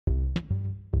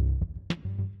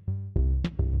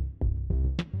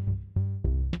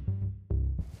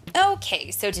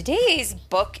Okay, so today's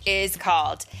book is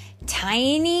called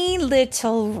Tiny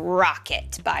Little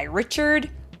Rocket by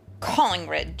Richard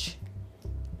Collingridge.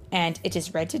 And it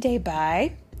is read today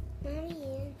by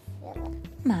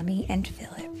Mommy and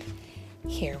Philip.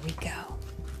 Here we go.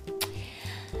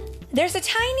 There's a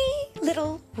tiny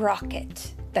little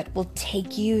rocket that will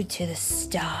take you to the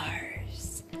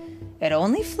stars. It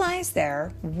only flies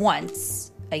there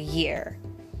once a year,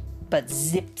 but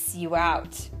zips you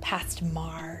out past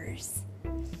Mars.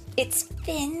 Its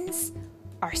fins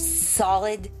are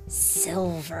solid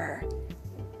silver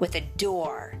with a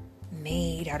door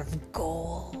made out of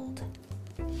gold.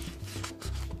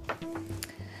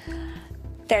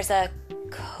 There's a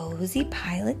cozy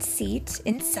pilot seat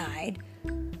inside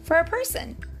for a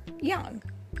person, young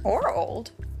or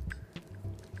old.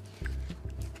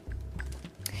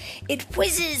 It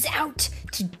whizzes out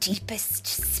to deepest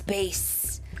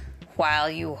space while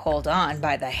you hold on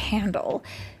by the handle,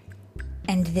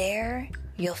 and there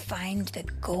you'll find the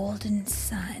golden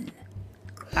sun,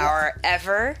 our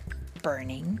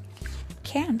ever-burning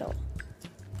candle.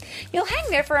 You'll hang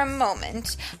there for a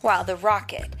moment while the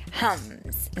rocket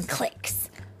hums and clicks.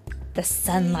 The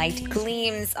sunlight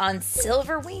gleams on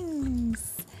silver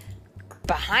wings.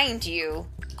 Behind you,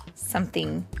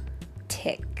 something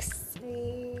ticks.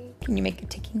 Can you make a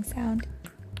ticking sound?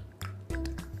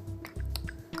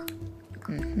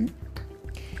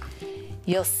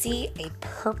 You'll see a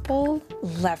purple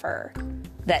lever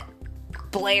that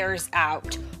blares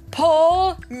out,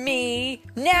 "Pull me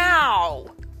now!"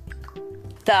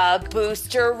 The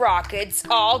booster rockets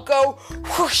all go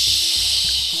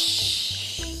whoosh.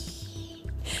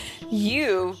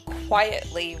 You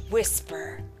quietly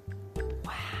whisper,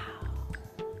 "Wow."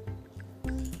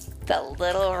 The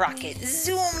little rocket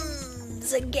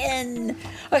zooms again.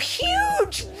 A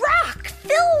huge rock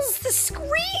fills the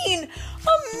screen.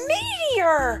 A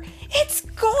meteor! It's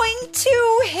going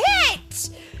to hit!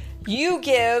 You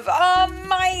give a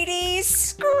mighty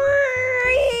scream.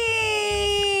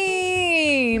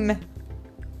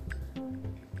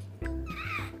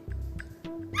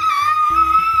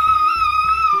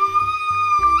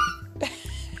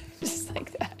 Just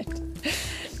like that.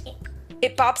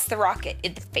 It bops the rocket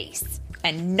in the face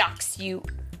and knocks you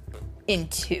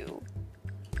into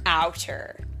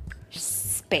outer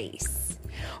space.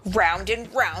 Round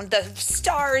and round the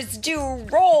stars do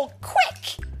roll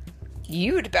quick.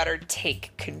 You'd better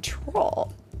take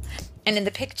control. And in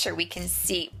the picture we can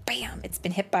see, bam, it's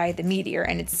been hit by the meteor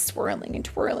and it's swirling and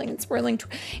twirling and swirling.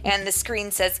 And the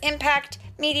screen says, "Impact,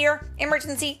 meteor,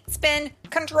 emergency, spin,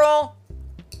 control."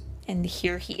 And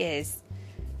here he is.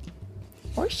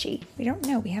 Or she. We don't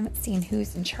know. We haven't seen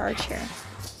who's in charge here.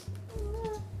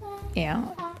 Yeah.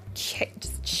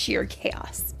 Just sheer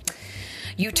chaos.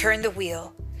 You turn the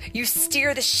wheel. You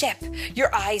steer the ship.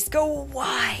 Your eyes go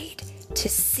wide to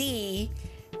see,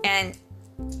 and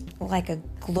like a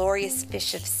glorious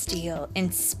fish of steel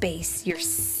in space, you're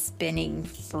spinning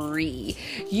free.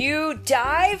 You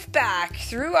dive back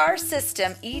through our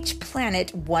system, each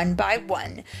planet one by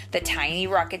one. The tiny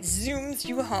rocket zooms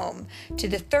you home to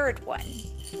the third one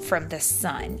from the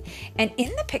sun. And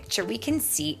in the picture, we can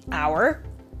see our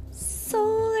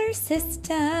solar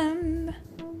system.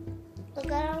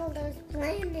 Look at all those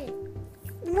planets.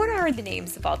 What are the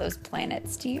names of all those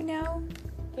planets? Do you know?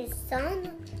 The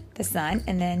sun, The sun,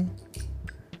 and then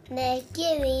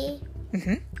Mercury,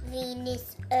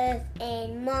 Venus, Earth,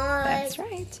 and Mars. that's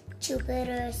right.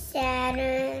 Jupiter,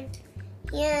 Saturn,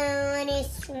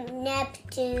 Uranus,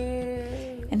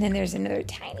 Neptune, And then there's another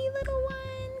tiny little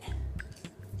one.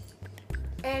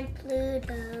 and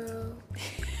Pluto.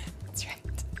 That's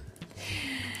right.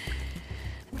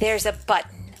 There's a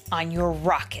button on your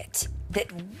rocket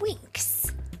that winks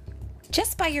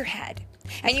just by your head.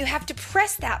 And you have to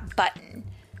press that button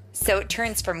so it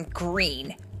turns from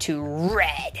green to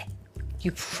red.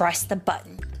 You press the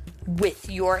button with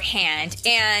your hand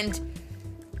and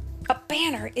a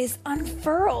banner is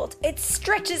unfurled. It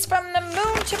stretches from the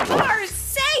moon to Mars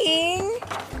saying...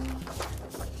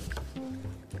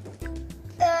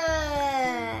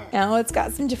 Now it's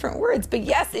got some different words, but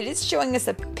yes, it is showing us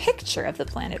a picture of the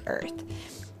planet Earth.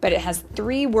 But it has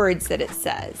 3 words that it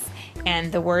says.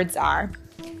 And the words are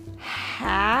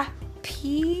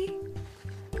Happy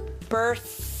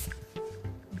Birthday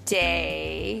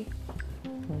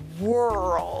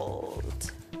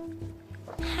World.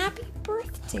 Happy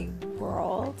birthday,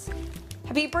 world.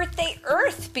 Happy birthday,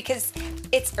 Earth, because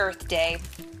it's Earth Day.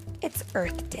 It's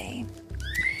Earth Day.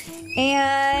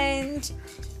 And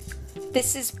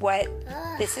this is what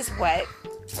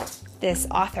this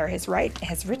author has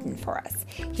written for us.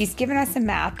 He's given us a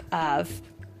map of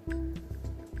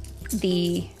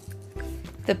the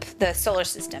the solar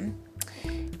system.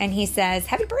 And he says,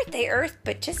 happy birthday, Earth,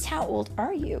 but just how old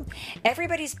are you?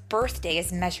 Everybody's birthday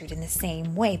is measured in the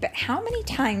same way, but how many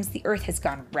times the Earth has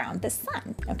gone around the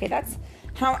sun? Okay, that's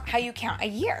how you count a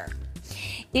year.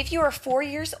 If you are 4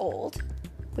 years old,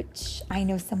 which I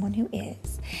know someone who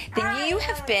is, then you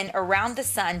have been around the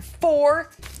sun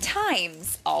 4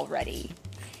 times already.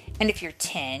 And if you're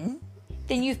 10,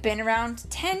 then you've been around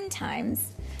 10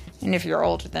 times. And if you're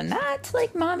older than that,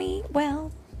 like mommy,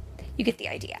 well, you get the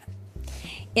idea.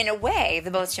 In a way,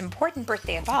 the most important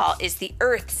birthday of all is the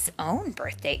Earth's own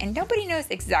birthday, and nobody knows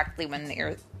exactly when the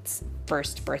Earth's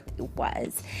first birthday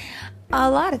was.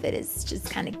 A lot of it is just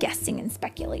kind of guessing and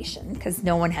speculation, because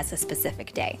no one has a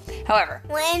specific day. However,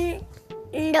 when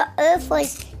the Earth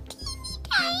was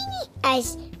tiny,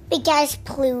 as big as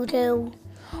Pluto.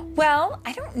 well,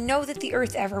 I don't know that the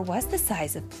Earth ever was the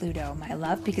size of Pluto, my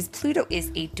love, because Pluto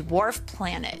is a dwarf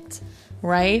planet,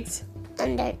 right?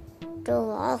 And the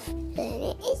dwarf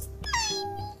planet is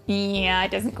tiny. Yeah,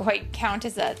 it doesn't quite count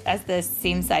as the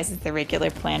same size as the regular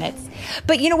planets.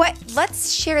 But you know what?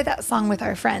 Let's share that song with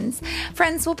our friends.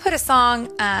 Friends, we'll put a song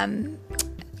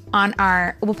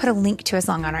we'll put a link to a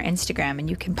song on our Instagram, and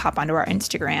you can pop onto our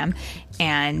Instagram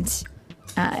and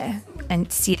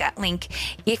see that link.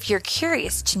 If you're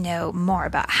curious to know more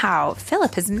about how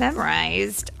Philip has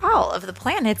memorized all of the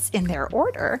planets in their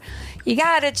order, you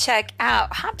gotta check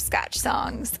out Hopscotch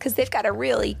Songs, because they've got a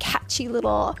really catchy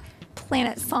little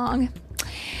planet song.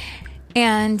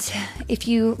 And if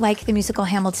you like the musical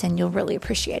Hamilton, you'll really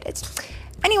appreciate it.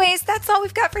 Anyways, that's all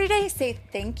we've got for today. Say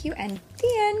thank you and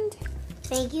the end.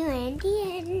 Thank you and the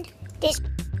end. This